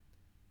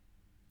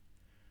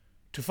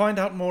To find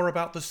out more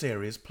about the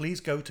series,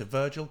 please go to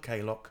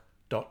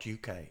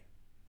virgilkaylock.uk.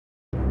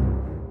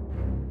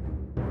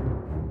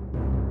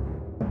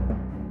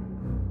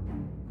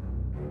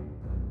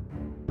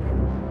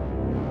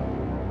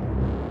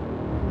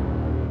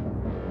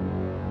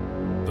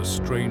 The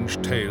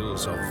Strange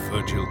Tales of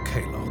Virgil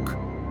Kaylock.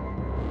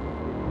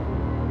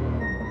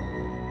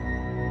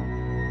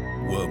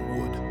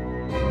 Wormwood.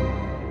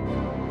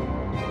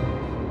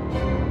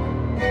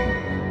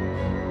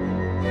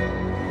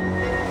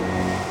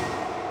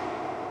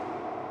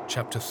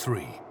 Chapter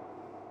 3.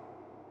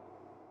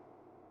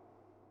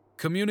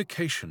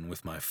 Communication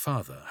with my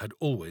father had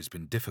always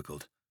been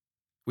difficult.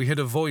 We had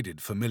avoided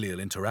familial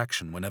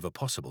interaction whenever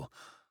possible.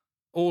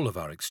 All of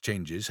our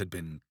exchanges had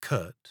been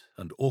curt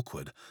and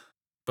awkward,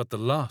 but the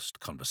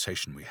last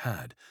conversation we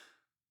had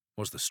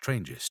was the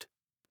strangest.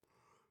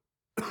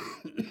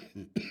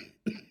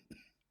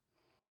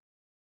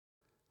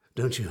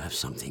 Don't you have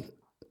something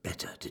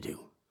better to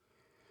do?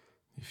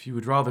 If you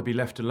would rather be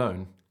left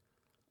alone.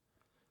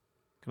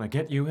 Can I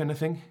get you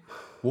anything?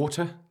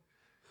 Water?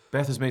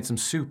 Beth has made some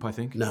soup, I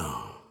think.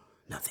 No,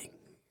 nothing.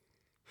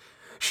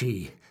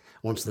 She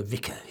wants the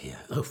vicar here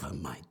over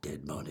my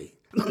dead body.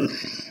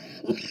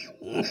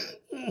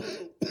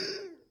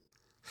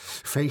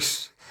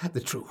 Face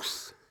the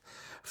truth.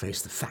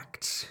 Face the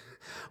facts.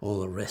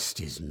 All the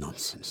rest is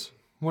nonsense.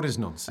 What is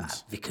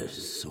nonsense?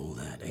 Vicars, all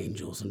that.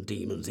 Angels and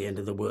demons, the end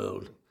of the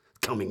world.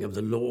 Coming of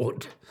the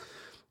Lord.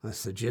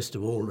 That's the gist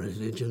of all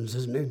religions,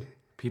 isn't it?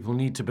 People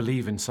need to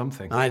believe in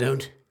something. I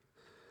don't.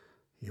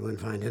 You won't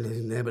find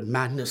anything there but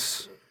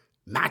madness.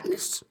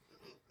 Madness!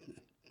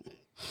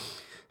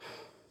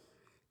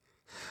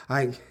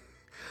 I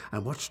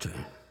watched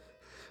her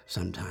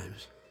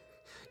sometimes.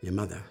 Your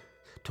mother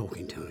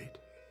talking to it.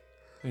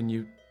 And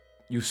you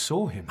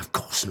saw him? Of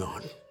course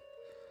not.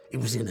 It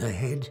was in her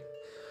head.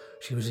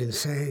 She was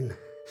insane,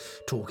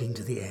 talking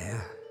to the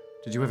air.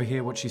 Did you ever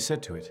hear what she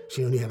said to it?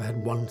 She only ever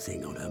had one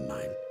thing on her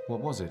mind. What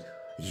was it?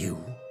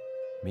 You.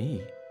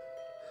 Me?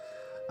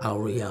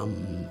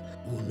 Aureum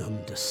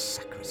unum de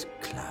sacris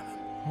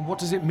clavum. What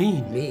does it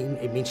mean?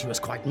 It means she was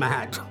quite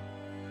mad.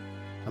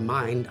 A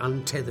mind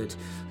untethered,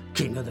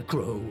 king of the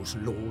crows,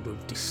 lord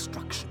of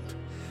destruction.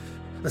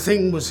 The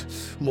thing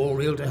was more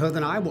real to her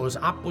than I was.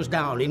 Up was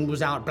down, in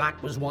was out,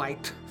 black was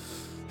white.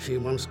 She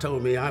once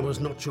told me I was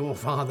not your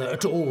father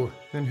at all.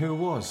 Then who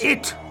was?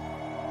 It!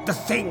 The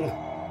thing!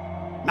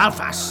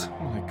 Malphas!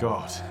 Oh my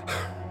God.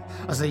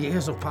 As the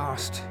years have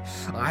passed,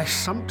 I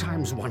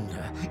sometimes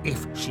wonder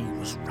if she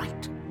was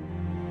right.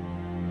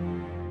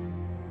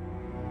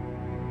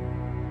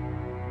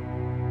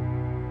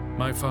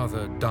 My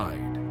father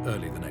died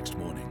early the next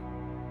morning,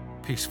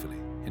 peacefully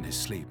in his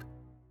sleep.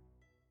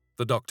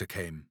 The doctor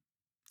came.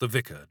 The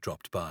vicar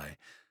dropped by.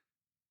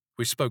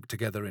 We spoke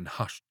together in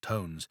hushed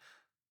tones.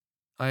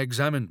 I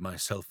examined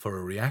myself for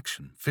a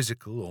reaction,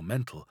 physical or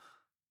mental,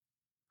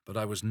 but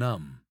I was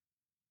numb.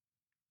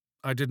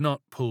 I did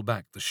not pull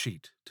back the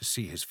sheet to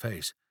see his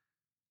face.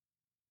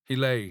 He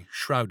lay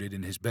shrouded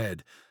in his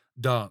bed,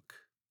 dark,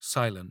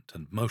 silent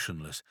and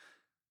motionless,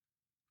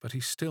 but he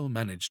still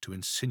managed to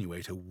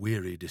insinuate a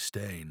weary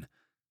disdain.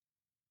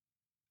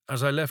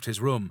 As I left his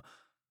room,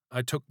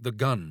 I took the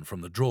gun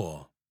from the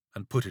drawer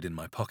and put it in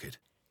my pocket.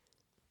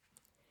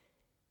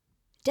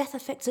 Death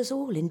affects us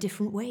all in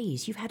different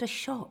ways. You've had a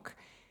shock.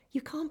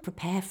 You can't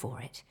prepare for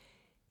it.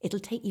 It'll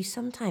take you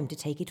some time to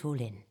take it all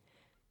in.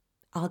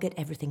 I'll get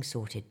everything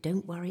sorted.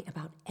 Don't worry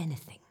about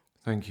anything.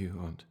 Thank you,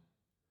 Aunt.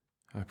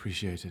 I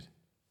appreciate it.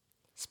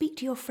 Speak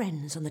to your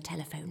friends on the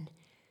telephone.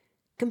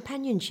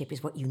 Companionship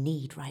is what you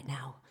need right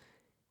now.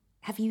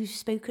 Have you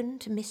spoken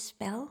to Miss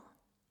Bell?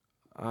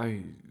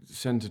 I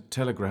sent a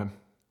telegram.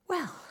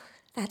 Well,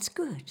 that's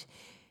good.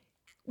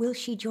 Will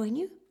she join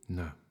you?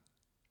 No.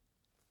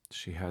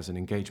 She has an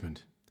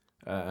engagement.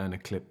 An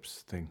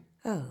eclipse thing.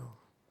 Oh,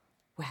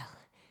 well.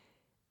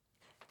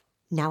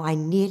 Now I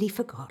nearly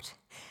forgot.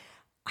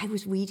 I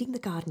was weeding the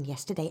garden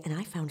yesterday and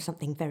I found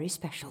something very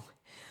special.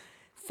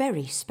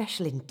 Very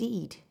special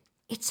indeed.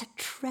 It's a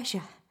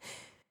treasure.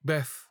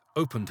 Beth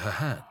opened her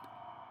hand,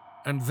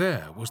 and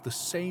there was the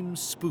same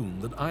spoon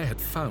that I had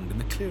found in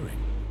the clearing.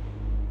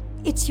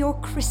 It's your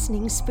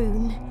christening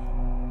spoon,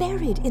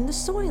 buried in the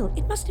soil.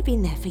 It must have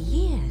been there for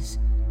years.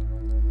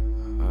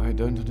 I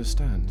don't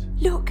understand.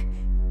 Look,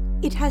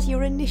 it has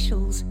your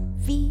initials,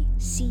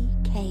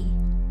 VCK.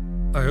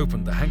 I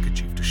opened the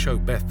handkerchief to show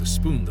Beth the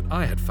spoon that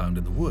I had found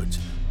in the woods,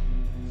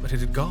 but it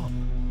had gone.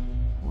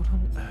 What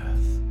on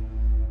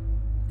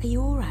earth? Are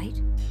you all right?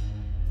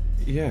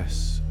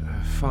 Yes,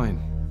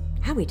 fine.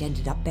 How it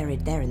ended up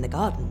buried there in the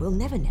garden, we'll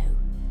never know.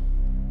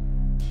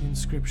 The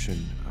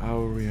inscription,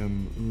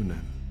 Aureum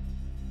Unum.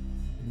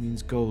 It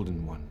means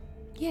golden one.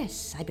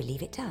 Yes, I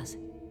believe it does.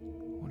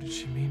 What did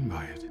she mean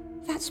by it?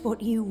 That's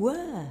what you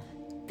were.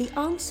 The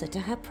answer to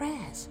her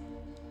prayers.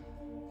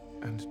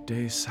 And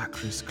De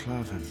Sacris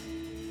Clavum.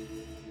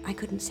 I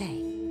couldn't say.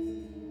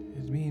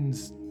 It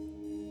means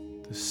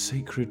the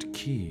sacred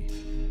key.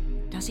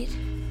 Does it?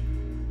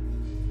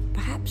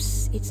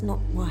 Perhaps it's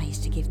not wise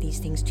to give these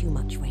things too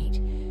much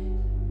weight.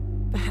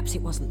 Perhaps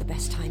Perhaps it wasn't the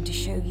best time to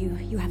show you.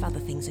 You have other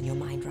things on your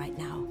mind right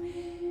now.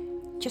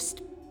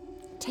 Just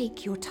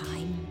take your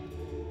time.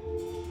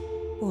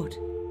 What?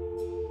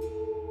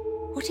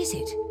 What is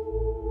it?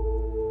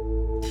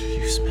 Do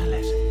you smell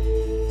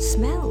it?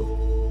 Smell?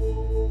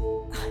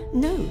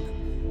 No.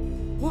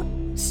 What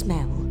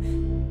smell?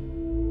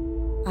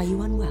 Are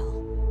you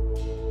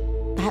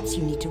unwell? Perhaps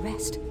you need to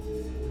rest.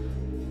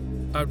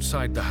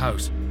 Outside the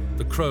house,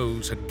 the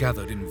crows had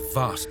gathered in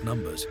vast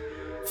numbers,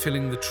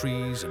 filling the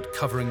trees and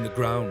covering the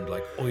ground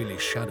like oily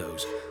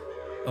shadows.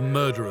 A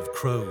murder of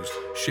crows,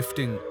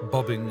 shifting,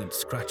 bobbing and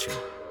scratching.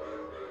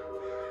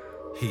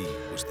 He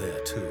was there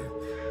too,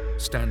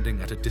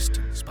 standing at a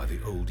distance by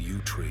the old yew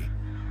tree,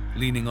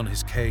 leaning on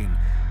his cane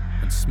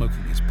and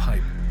smoking his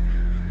pipe,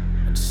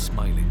 and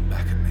smiling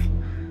back at me.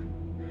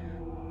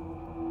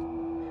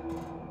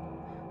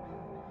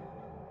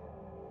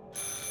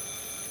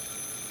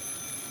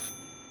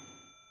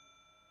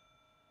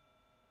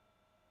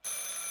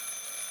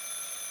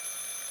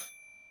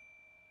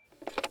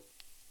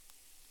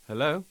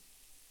 Hello?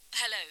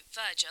 Hello,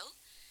 Virgil.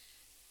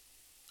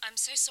 I'm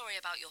so sorry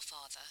about your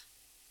father.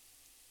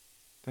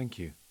 Thank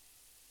you.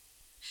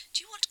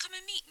 Do you want to come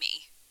and meet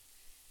me?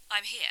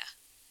 I'm here.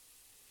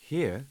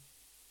 Here?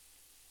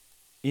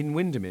 In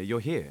Windermere, you're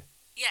here?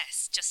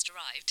 Yes, just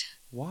arrived.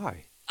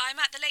 Why? I'm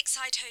at the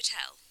Lakeside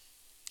Hotel.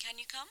 Can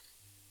you come?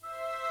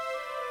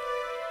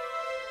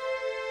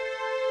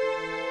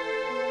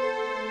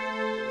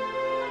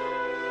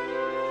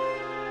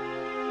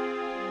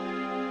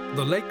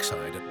 The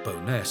Lakeside at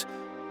Bowness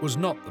was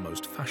not the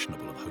most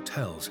fashionable of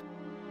hotels,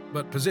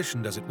 but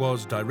positioned as it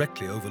was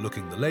directly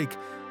overlooking the lake,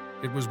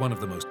 it was one of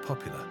the most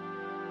popular.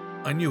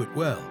 I knew it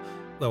well,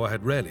 though I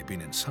had rarely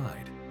been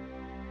inside.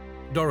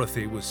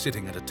 Dorothy was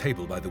sitting at a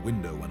table by the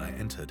window when I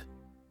entered.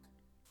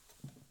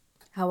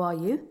 How are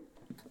you?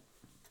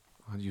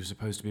 Aren't you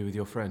supposed to be with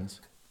your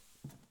friends?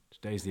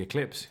 Today's the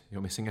eclipse.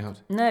 You're missing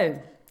out.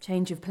 No,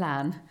 change of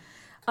plan.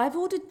 I've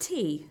ordered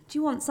tea. Do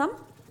you want some?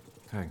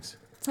 Thanks.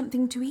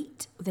 Something to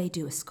eat? They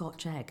do a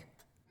Scotch egg.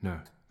 No,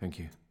 thank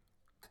you.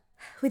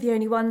 We're the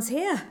only ones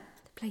here.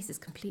 The place is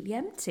completely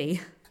empty.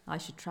 I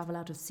should travel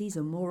out of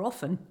season more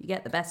often. You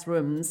get the best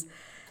rooms.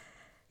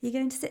 You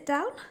going to sit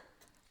down?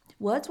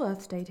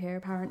 Wordsworth stayed here,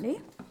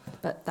 apparently.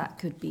 But that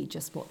could be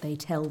just what they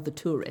tell the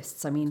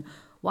tourists. I mean,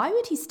 why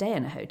would he stay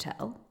in a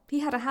hotel?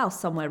 He had a house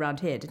somewhere around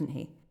here, didn't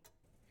he?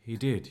 He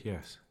did,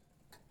 yes.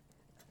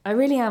 I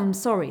really am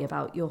sorry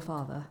about your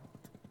father.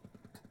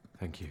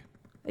 Thank you.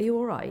 Are you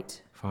all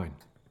right? Fine.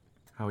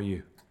 How are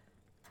you?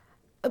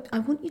 I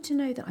want you to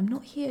know that I'm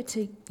not here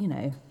to,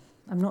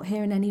 I'm not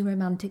here in any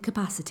romantic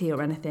capacity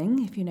or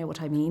anything, if you know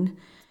what I mean.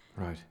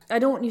 Right. I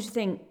don't want you to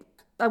think...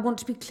 I want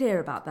to be clear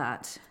about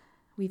that.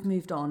 We've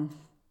moved on.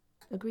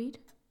 Agreed?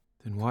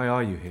 Then why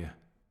are you here?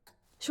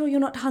 Sure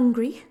you're not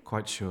hungry?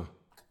 Quite sure.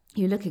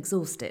 You look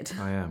exhausted.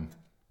 I am.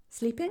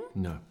 Sleeping?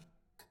 No.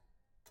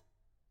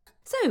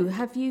 So,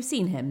 have you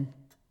seen him?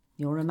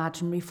 Your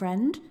imaginary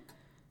friend?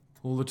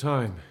 All the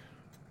time.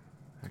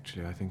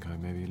 Actually, I think I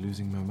may be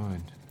losing my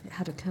mind. It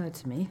had occurred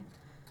to me.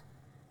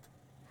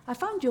 I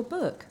found your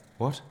book.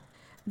 What?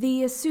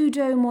 The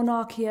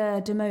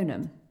Pseudo-Monarchia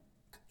Daemonum.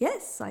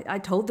 Yes, I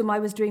told them I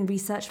was doing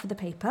research for the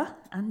paper,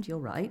 and you're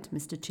right,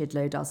 Mr.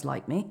 Chidlow does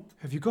like me.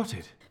 Have you got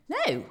it? No,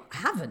 I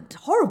haven't.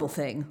 Horrible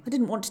thing. I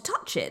didn't want to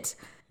touch it.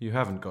 You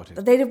haven't got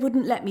it? They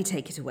wouldn't let me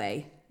take it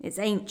away. It's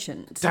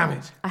ancient. Damn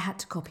it! I had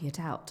to copy it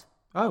out.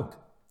 Oh,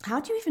 How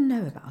do you even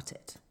know about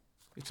it?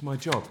 it's my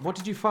job. What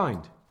did you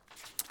find?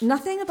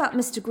 Nothing about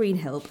Mr.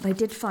 Greenhill, but I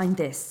did find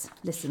this.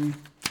 Listen,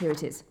 here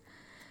it is.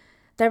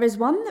 There is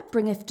one that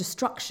bringeth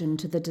destruction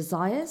to the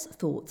desires,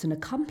 thoughts, and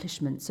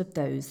accomplishments of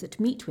those that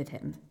meet with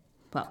him.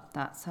 Well,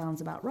 that sounds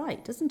about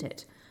right, doesn't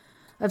it?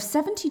 Of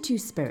 72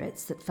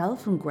 spirits that fell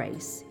from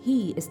grace,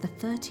 he is the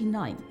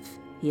 39th.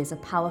 He is a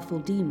powerful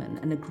demon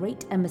and a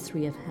great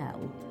emissary of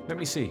hell. Let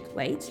me see.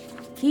 Wait.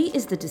 He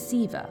is the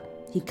deceiver.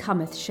 He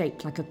cometh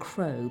shaped like a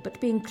crow, but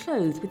being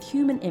clothed with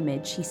human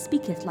image, he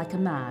speaketh like a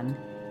man.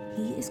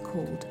 He is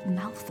called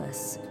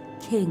Malthus,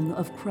 King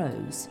of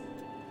Crows.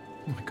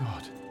 Oh my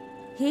God.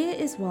 Here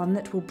is one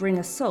that will bring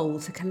a soul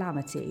to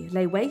calamity,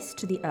 lay waste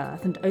to the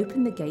earth, and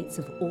open the gates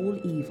of all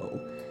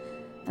evil.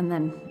 And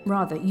then,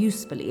 rather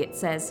usefully, it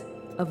says,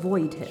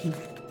 avoid him.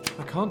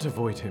 I can't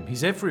avoid him.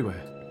 He's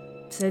everywhere.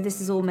 So this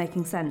is all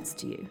making sense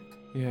to you?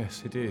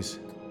 Yes, it is.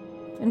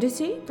 And is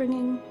he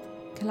bringing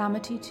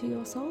calamity to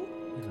your soul?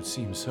 It would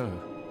seem so.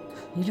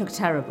 You look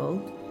terrible.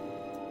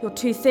 You're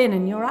too thin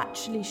and you're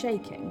actually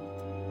shaking.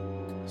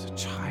 As a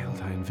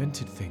child, I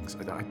invented things.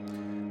 I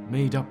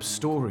made up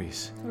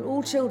stories. Well,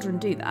 all children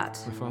do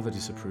that. My father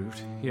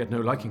disapproved. He had no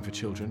liking for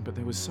children, but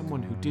there was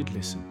someone who did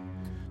listen.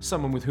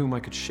 Someone with whom I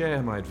could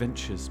share my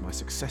adventures, my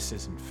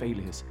successes and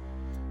failures.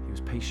 He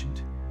was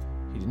patient.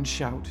 He didn't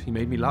shout. He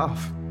made me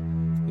laugh.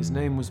 His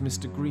name was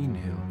Mr.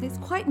 Greenhill. It's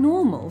quite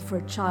normal for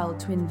a child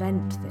to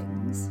invent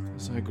things.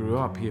 As I grew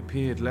up, he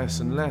appeared less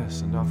and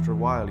less, and after a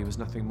while he was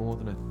nothing more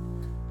than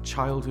a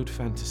childhood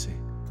fantasy.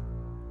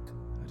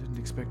 I didn't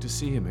expect to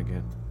see him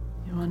again.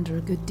 You're under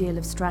a good deal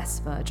of stress,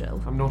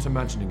 Virgil. I'm not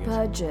imagining it.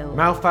 Virgil.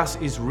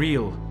 Malphas is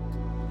real.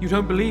 You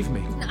don't believe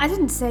me. I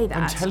didn't say that.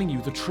 I'm telling you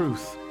the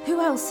truth.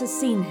 Who else has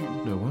seen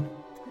him? No one?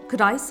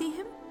 Could I see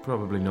him?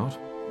 Probably not.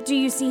 Do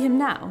you see him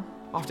now?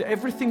 After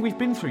everything we've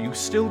been through, you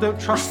still don't I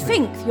trust me.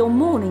 think you're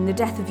mourning the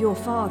death of your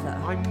father.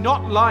 I'm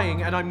not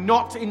lying and I'm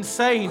not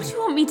insane. What do you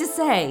want me to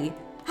say?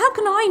 How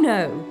can I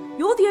know?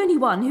 You're the only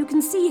one who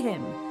can see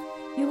him.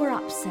 You are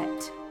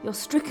upset. You're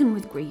stricken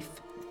with grief.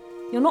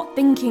 You're not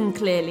thinking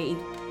clearly.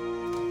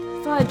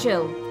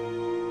 Virgil,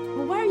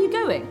 well, where are you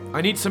going?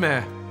 I need some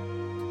air.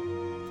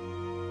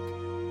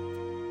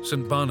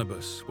 St.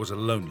 Barnabas was a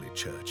lonely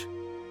church,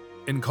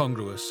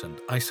 incongruous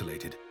and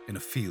isolated in a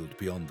field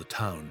beyond the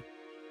town.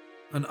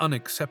 An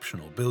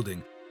unexceptional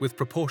building with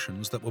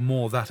proportions that were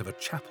more that of a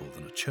chapel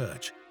than a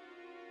church.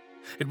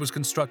 It was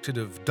constructed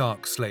of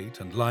dark slate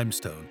and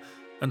limestone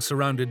and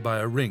surrounded by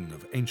a ring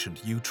of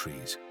ancient yew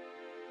trees.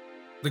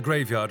 The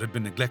graveyard had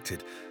been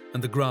neglected,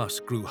 and the grass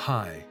grew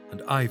high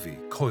and ivy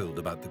coiled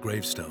about the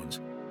gravestones.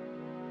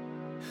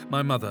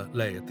 My mother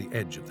lay at the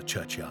edge of the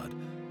churchyard,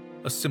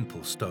 a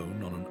simple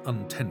stone on an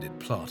untended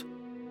plot.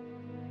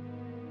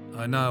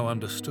 I now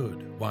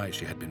understood why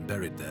she had been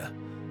buried there.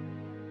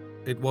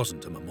 It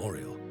wasn't a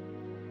memorial.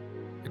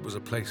 It was a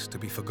place to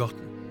be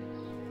forgotten.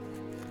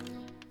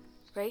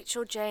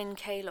 Rachel Jane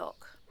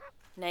Kaylock,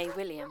 née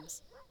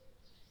Williams.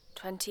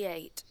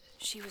 28.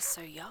 She was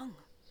so young.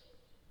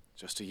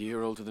 Just a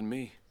year older than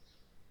me.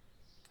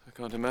 I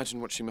can't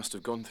imagine what she must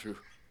have gone through.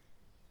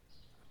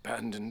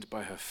 Abandoned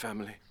by her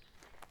family.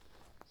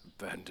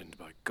 Abandoned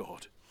by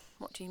God.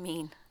 What do you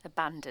mean,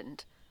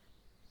 abandoned?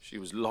 She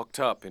was locked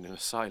up in an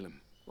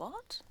asylum.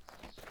 What?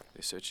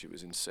 They said she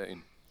was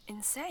insane.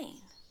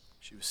 Insane?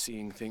 She was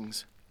seeing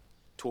things,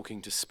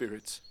 talking to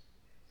spirits,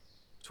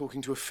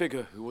 talking to a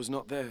figure who was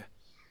not there.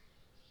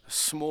 A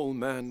small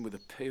man with a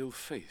pale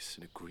face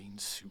in a green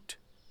suit.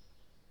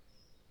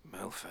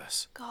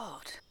 Malphas.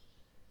 God.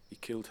 He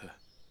killed her,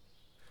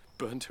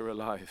 burnt her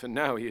alive, and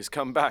now he has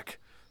come back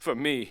for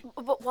me.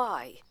 But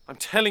why? I'm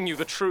telling you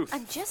the truth.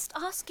 I'm just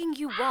asking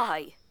you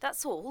why.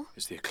 That's all.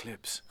 It's the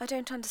eclipse. I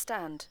don't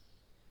understand.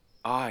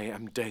 I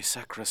am De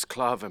Sacras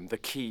Clavum, the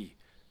key,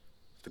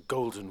 the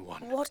golden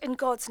one. What in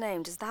God's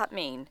name does that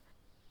mean?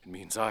 It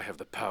means I have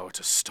the power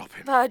to stop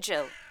him.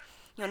 Virgil,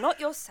 you're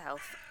not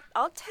yourself.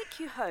 I'll take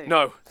you home.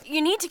 No.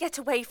 You need to get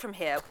away from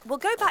here. We'll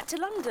go back to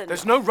London.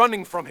 There's no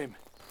running from him.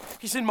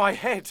 He's in my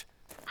head.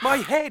 My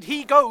head.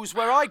 He goes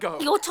where I go.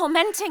 You're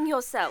tormenting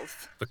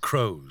yourself. The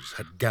crows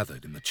had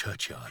gathered in the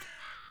churchyard.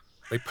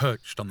 They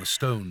perched on the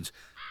stones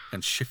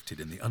and shifted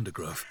in the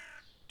undergrowth.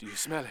 Do you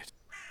smell it?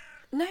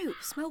 No,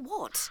 smell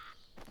what?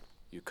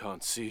 You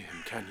can't see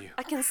him, can you?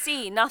 I can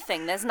see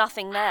nothing. There's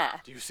nothing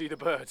there. Do you see the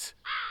birds?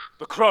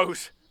 The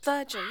crows?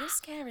 Virgil, you're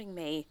scaring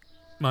me.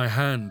 My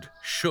hand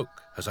shook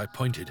as I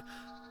pointed.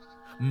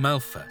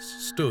 Malphas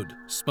stood,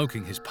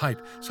 smoking his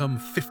pipe, some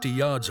 50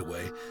 yards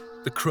away,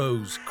 the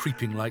crows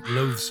creeping like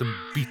loathsome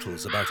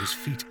beetles about his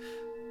feet.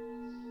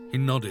 He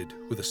nodded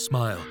with a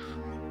smile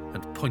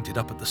and pointed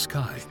up at the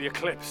sky. It's the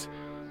eclipse.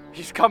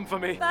 He's come for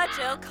me.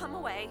 Virgil, come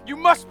away. You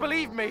must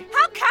believe me.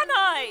 How can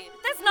I?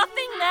 There's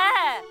nothing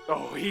there.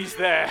 Oh, he's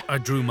there. I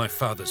drew my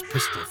father's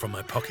pistol from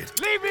my pocket.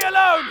 Leave me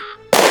alone!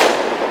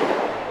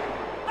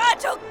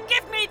 Virgil,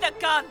 give me the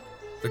gun.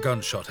 The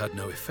gunshot had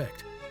no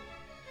effect.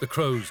 The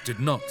crows did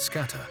not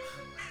scatter.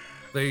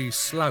 They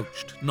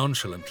slouched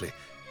nonchalantly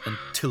and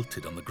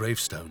tilted on the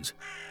gravestones.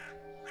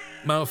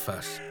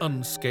 Malphas,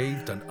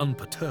 unscathed and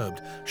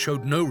unperturbed,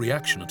 showed no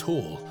reaction at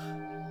all.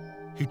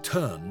 He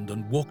turned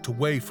and walked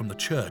away from the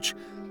church,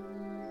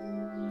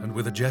 and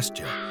with a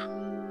gesture,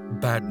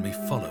 bade me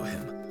follow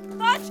him.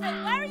 Virgil,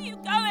 where are you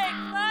going?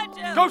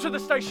 Virgil! Go to the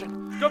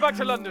station. Go back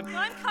to London.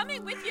 I'm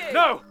coming with you.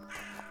 No!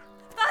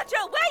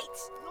 Virgil,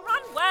 wait!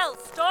 Run well,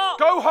 stop!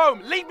 Go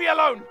home. Leave me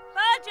alone.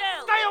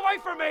 Virgil! Stay away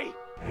from me!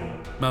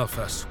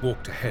 Malphas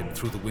walked ahead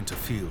through the winter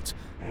fields,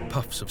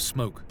 puffs of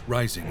smoke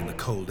rising in the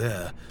cold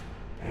air.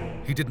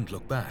 He didn't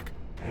look back.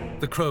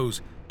 The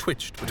crows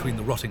twitched between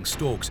the rotting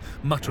stalks,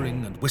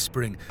 muttering and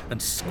whispering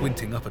and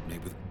squinting up at me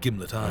with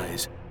gimlet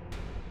eyes.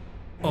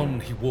 On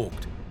he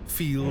walked,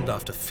 field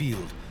after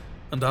field,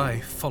 and I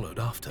followed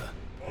after.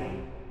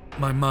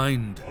 My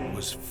mind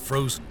was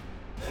frozen,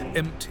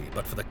 empty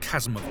but for the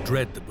chasm of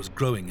dread that was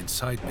growing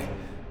inside me.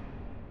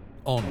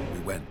 On we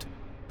went,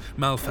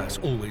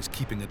 Malphas always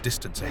keeping a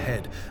distance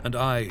ahead, and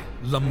I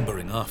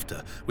lumbering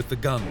after, with the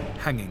gun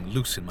hanging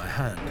loose in my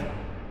hand.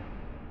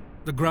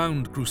 The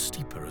ground grew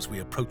steeper as we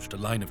approached a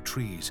line of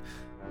trees.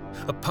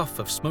 A puff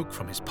of smoke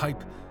from his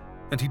pipe,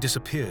 and he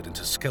disappeared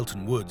into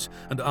Skelton Woods,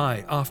 and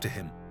I after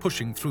him,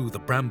 pushing through the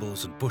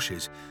brambles and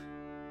bushes.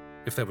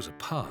 If there was a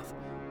path,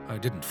 I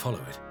didn't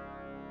follow it.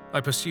 I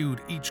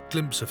pursued each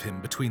glimpse of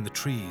him between the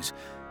trees.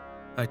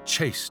 I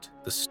chased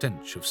the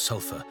stench of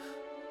sulphur,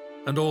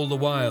 and all the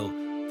while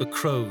the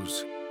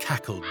crows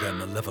cackled their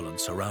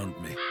malevolence around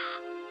me.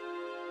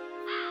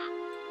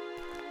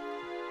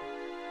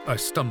 I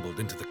stumbled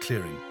into the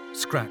clearing,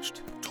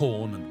 scratched,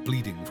 torn and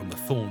bleeding from the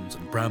thorns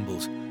and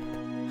brambles.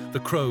 The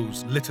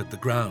crows littered the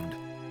ground,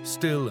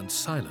 still and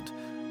silent,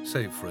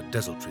 save for a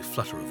desultory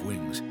flutter of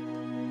wings.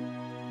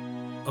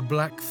 A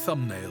black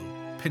thumbnail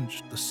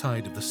pinched the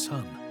side of the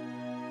sun.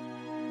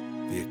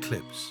 The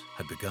eclipse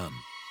had begun.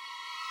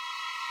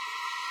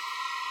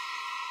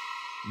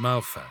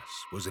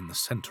 Malphas was in the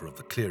centre of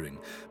the clearing,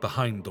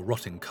 behind the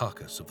rotting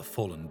carcass of the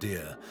fallen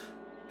deer.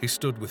 He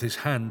stood with his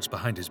hands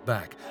behind his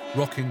back,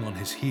 rocking on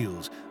his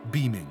heels,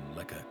 beaming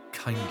like a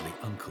kindly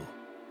uncle.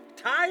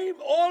 Time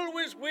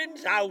always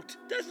wins out,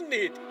 doesn't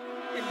it?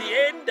 In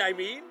the end, I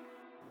mean.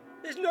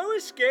 There's no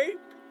escape.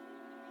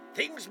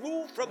 Things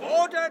move from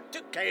order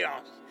to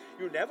chaos.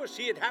 You never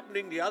see it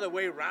happening the other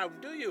way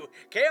round, do you?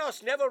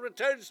 Chaos never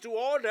returns to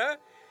order.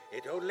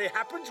 It only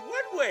happens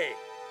one way.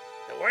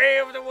 The way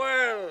of the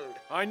world.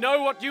 I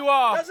know what you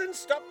are. Doesn't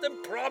stop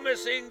them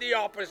promising the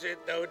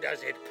opposite, though,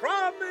 does it?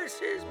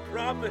 Promises,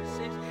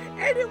 promises.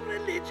 Any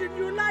religion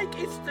you like,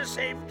 it's the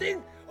same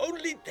thing.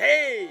 Only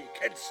they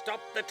can stop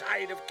the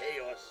tide of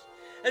chaos.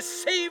 A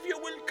savior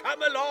will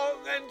come along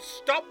and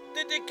stop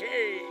the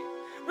decay.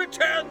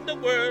 Return the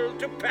world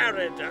to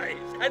paradise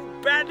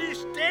and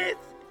banish death.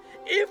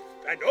 If,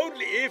 and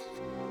only if,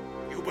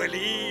 you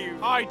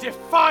believe. I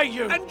defy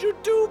you! And you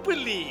do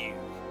believe.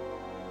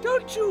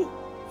 Don't you,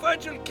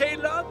 Virgil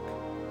Kaylock?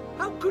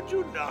 How could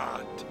you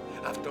not?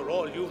 After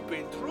all you've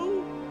been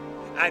through.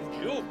 And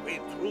you've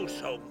been through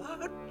so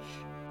much.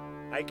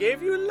 I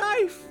gave you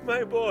life,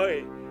 my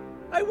boy.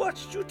 I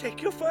watched you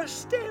take your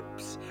first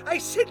steps. I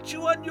sent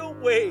you on your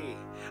way.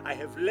 I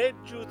have led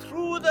you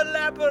through the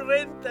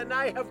labyrinth, and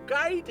I have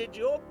guided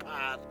your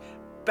path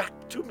back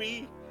to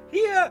me.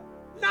 Here,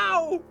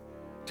 now,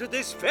 to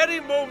this very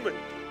moment.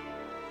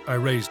 I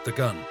raised the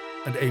gun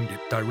and aimed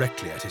it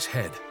directly at his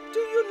head. Do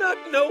you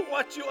not know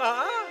what you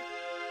are?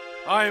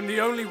 I am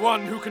the only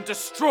one who can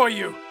destroy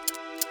you.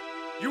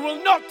 You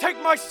will not take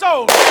my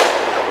soul!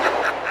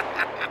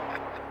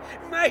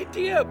 My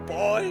dear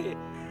boy,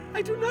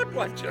 I do not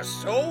want your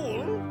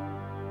soul.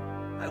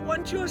 I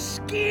want your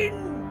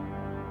skin.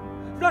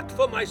 Not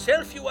for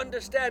myself, you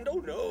understand. Oh,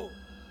 no.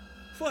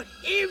 For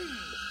him.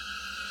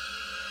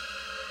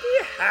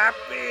 Be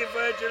happy,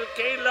 Virgil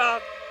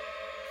Kaylock.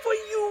 For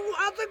you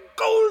are the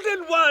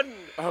golden one.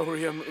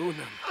 Aureum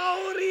unum.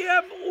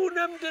 Aureum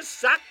unum de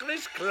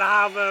sacris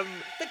clavum.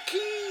 The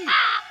key.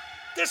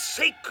 The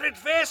sacred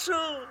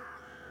vessel.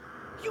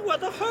 You are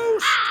the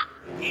host.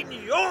 In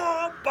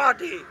your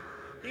body.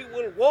 He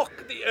will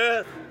walk the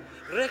earth.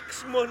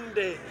 Rex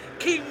Mundi,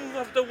 king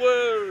of the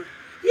world.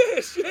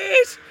 Yes,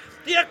 yes.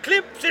 The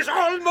eclipse is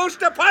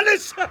almost upon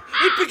us.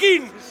 It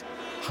begins.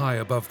 High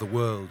above the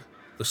world,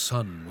 the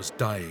sun was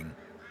dying.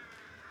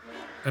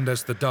 And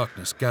as the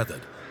darkness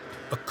gathered,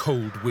 a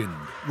cold wind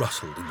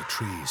rustled in the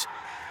trees.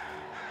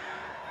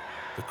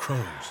 The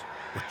crows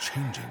were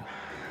changing,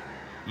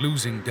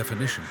 losing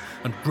definition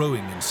and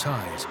growing in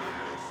size,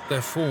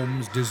 their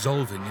forms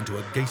dissolving into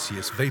a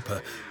gaseous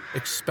vapor,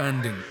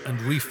 expanding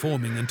and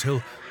reforming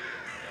until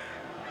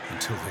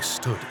they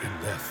stood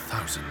in their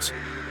thousands,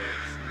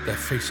 their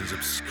faces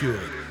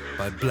obscured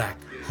by black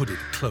hooded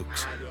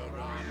cloaks.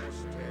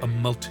 A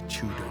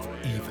multitude of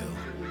evil,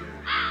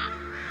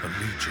 a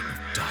legion of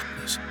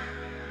darkness.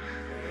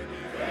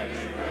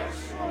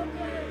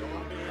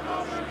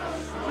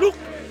 Look,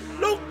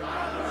 look!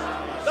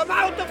 The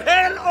mouth of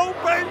hell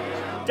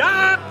opens!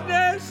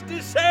 Darkness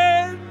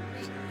descends!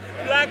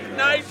 Black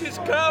night is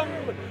come!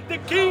 The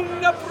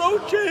king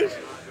approaches!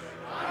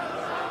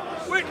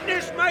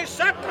 Witness my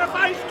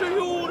sacrifice to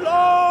you,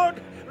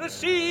 Lord!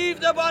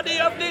 Receive the body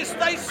of this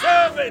thy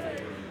servant!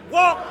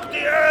 Walk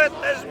the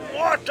earth as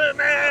mortal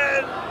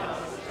man!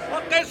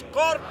 Hoc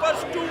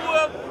corpus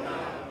tuum!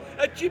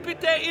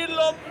 Accipite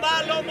illum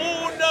malum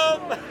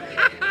unum!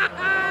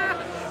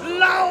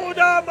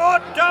 Laudam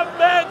autem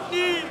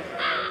magni!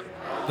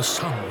 The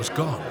sun was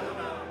gone.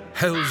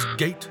 Hell's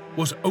gate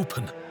was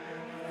open.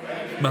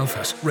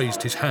 Malphas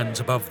raised his hands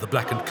above the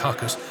blackened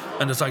carcass,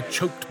 and as I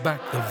choked back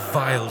the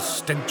vile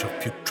stench of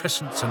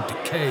putrescence and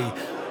decay,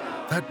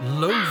 that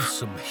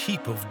loathsome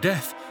heap of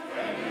death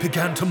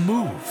began to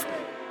move.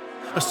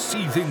 A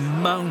seething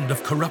mound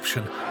of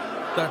corruption.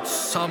 That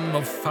sum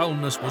of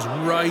foulness was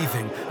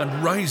writhing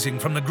and rising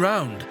from the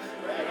ground.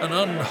 An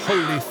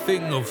unholy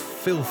thing of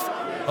filth,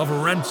 of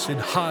rancid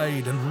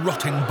hide and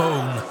rotting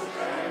bone.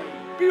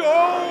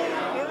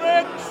 Behold,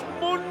 Rex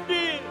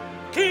Mundi,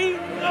 king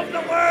of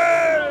the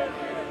world!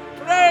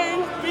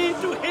 Praise be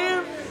to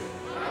him!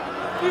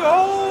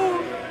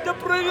 Behold, the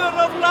bringer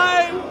of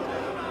life!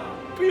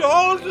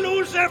 Behold,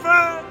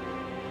 Lucifer!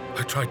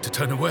 I tried to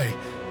turn away,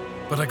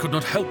 but I could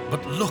not help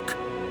but look.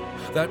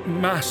 That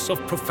mass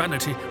of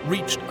profanity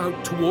reached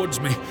out towards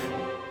me,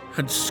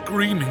 and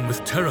screaming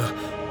with terror,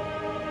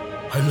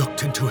 I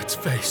looked into its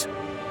face.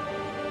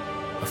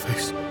 A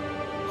face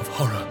of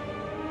horror,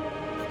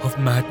 of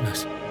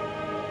madness,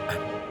 and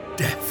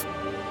death.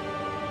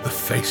 The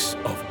face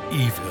of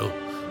evil.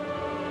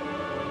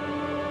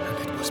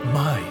 And it was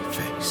my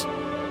face.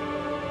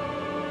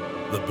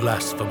 The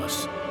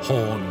blasphemous,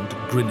 horned,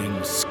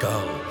 grinning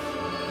skull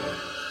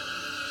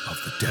of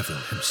the devil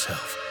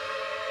himself.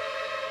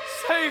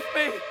 Save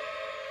me!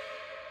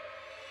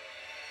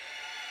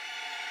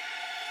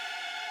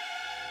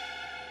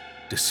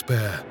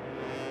 Despair,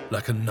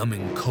 like a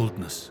numbing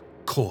coldness,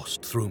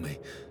 coursed through me.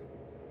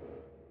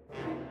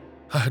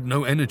 I had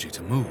no energy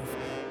to move.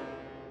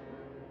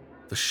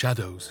 The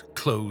shadows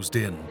closed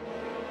in.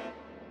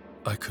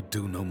 I could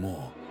do no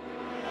more.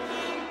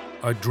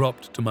 I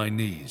dropped to my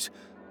knees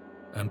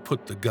and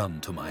put the gun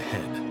to my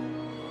head.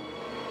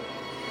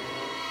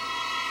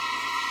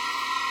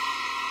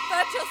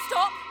 Virgil,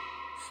 stop!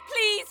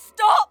 Please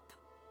stop!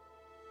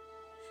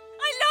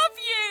 I love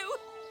you!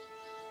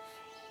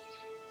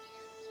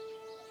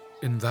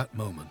 In that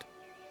moment,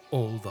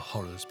 all the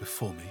horrors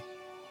before me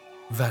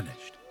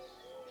vanished.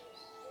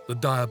 The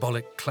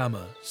diabolic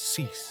clamour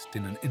ceased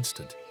in an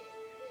instant.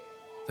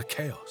 The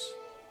chaos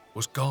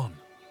was gone.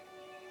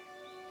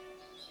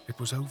 It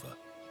was over.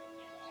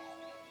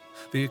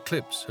 The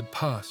eclipse had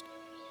passed,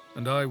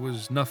 and I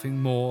was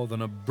nothing more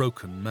than a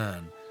broken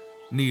man,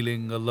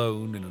 kneeling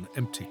alone in an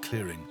empty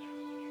clearing,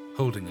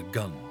 holding a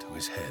gun to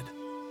his head.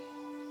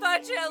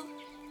 Virgil!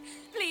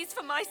 Please,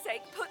 for my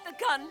sake, put the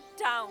gun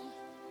down.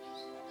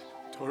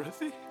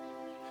 Dorothy?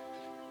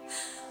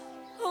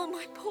 Oh,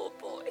 my poor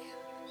boy.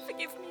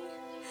 Forgive me.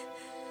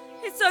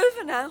 It's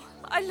over now.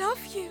 I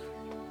love you.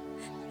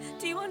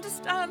 Do you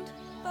understand,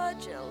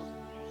 Virgil?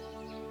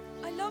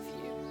 I love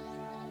you.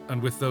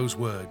 And with those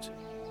words,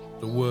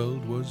 the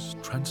world was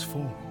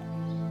transformed.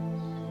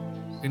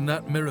 In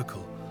that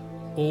miracle,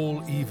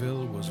 all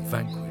evil was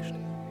vanquished,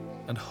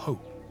 and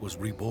hope was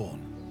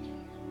reborn.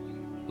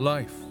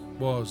 Life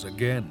was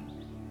again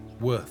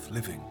worth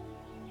living.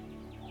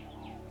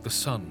 The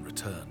sun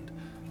returned,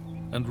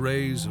 and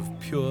rays of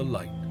pure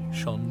light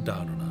shone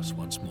down on us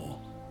once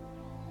more.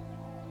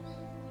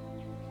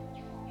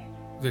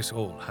 This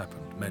all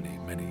happened many,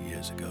 many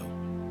years ago,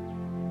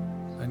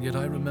 and yet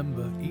I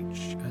remember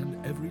each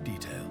and every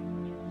detail.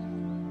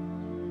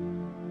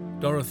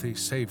 Dorothy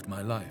saved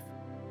my life,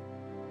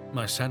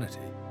 my sanity,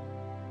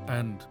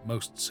 and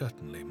most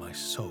certainly my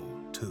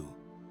soul, too.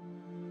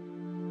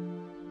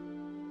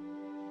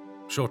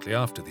 Shortly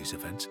after these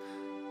events,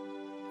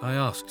 I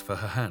asked for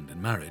her hand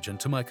in marriage, and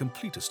to my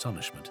complete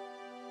astonishment,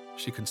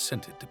 she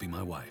consented to be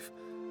my wife.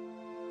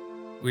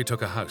 We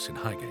took a house in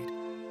Highgate.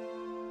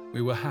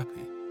 We were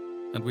happy,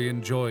 and we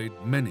enjoyed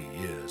many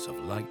years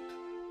of light,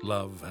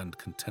 love, and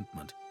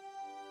contentment.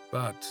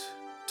 But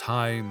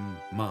time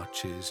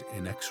marches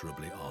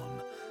inexorably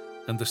on,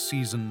 and the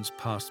seasons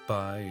pass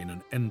by in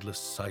an endless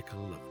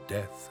cycle of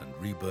death and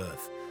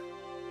rebirth.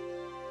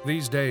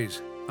 These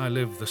days, I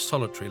live the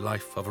solitary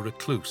life of a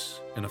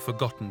recluse in a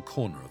forgotten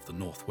corner of the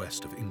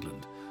northwest of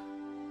England.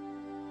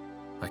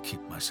 I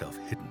keep myself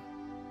hidden,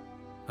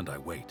 and I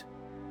wait.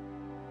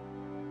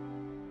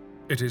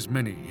 It is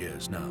many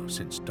years now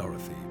since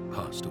Dorothy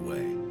passed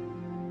away.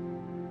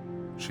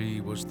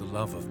 She was the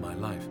love of my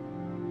life.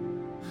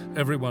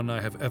 Everyone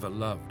I have ever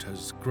loved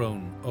has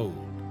grown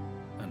old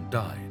and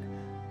died,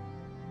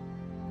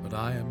 but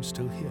I am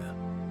still here.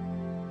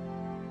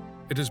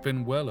 It has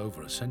been well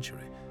over a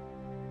century,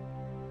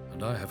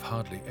 and I have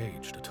hardly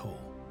aged at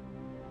all.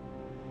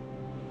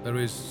 There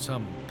is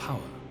some power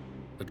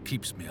that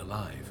keeps me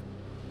alive.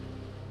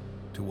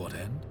 To what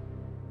end?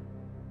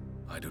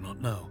 I do not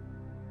know.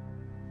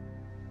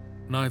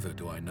 Neither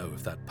do I know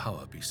if that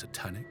power be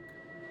satanic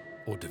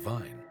or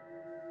divine.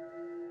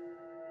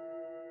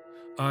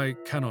 I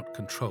cannot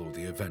control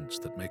the events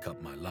that make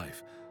up my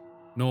life,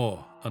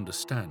 nor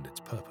understand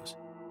its purpose.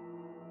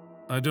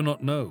 I do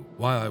not know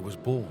why I was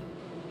born,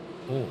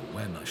 or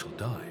when I shall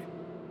die.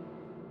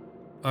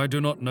 I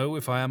do not know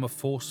if I am a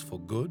force for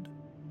good,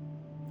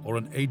 or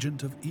an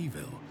agent of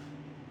evil.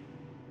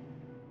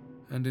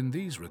 And in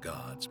these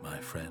regards, my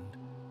friend,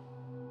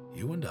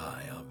 you and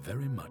I are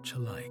very much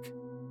alike.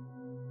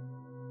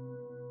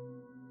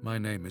 My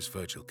name is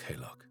Virgil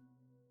Kaylock.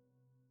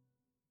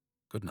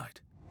 Good night.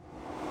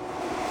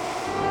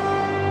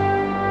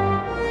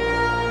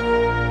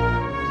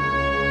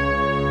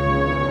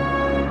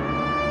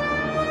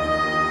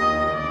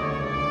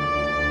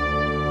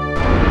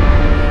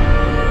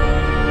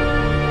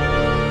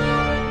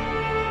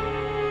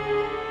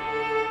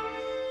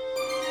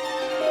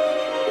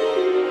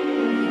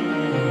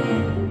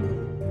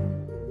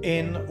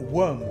 In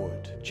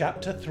Wormwood,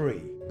 Chapter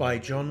 3, by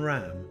John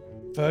Ram,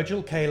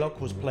 Virgil Kaylock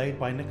was played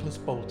by Nicholas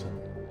Bolton,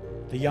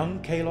 the young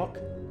Kaylock,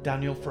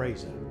 Daniel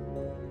Fraser,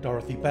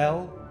 Dorothy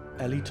Bell,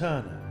 Ellie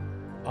Turner,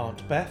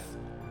 Aunt Beth,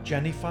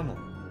 Jenny Funnell,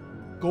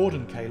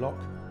 Gordon Kaylock,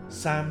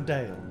 Sam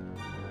Dale,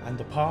 and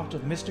the part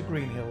of Mr.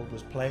 Greenhill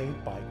was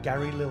played by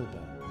Gary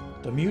Lilber.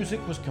 The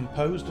music was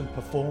composed and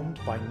performed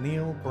by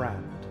Neil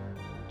Brand.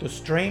 The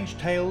Strange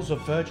Tales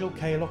of Virgil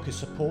Kaylock is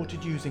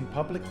supported using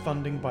public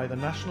funding by the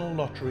National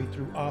Lottery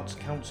through Arts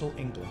Council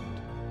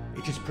England.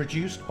 It is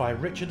produced by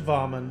Richard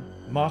Varman,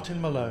 Martin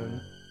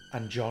Malone,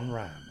 and John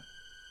Ram.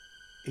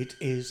 It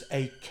is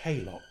a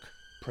Kaylock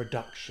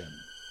production.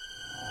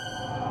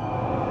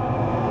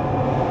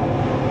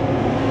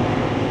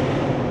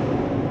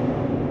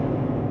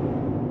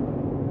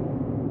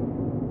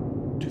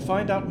 To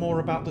find out more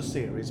about the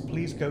series,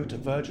 please go to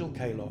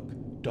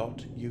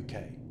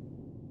virgilkaylock.uk.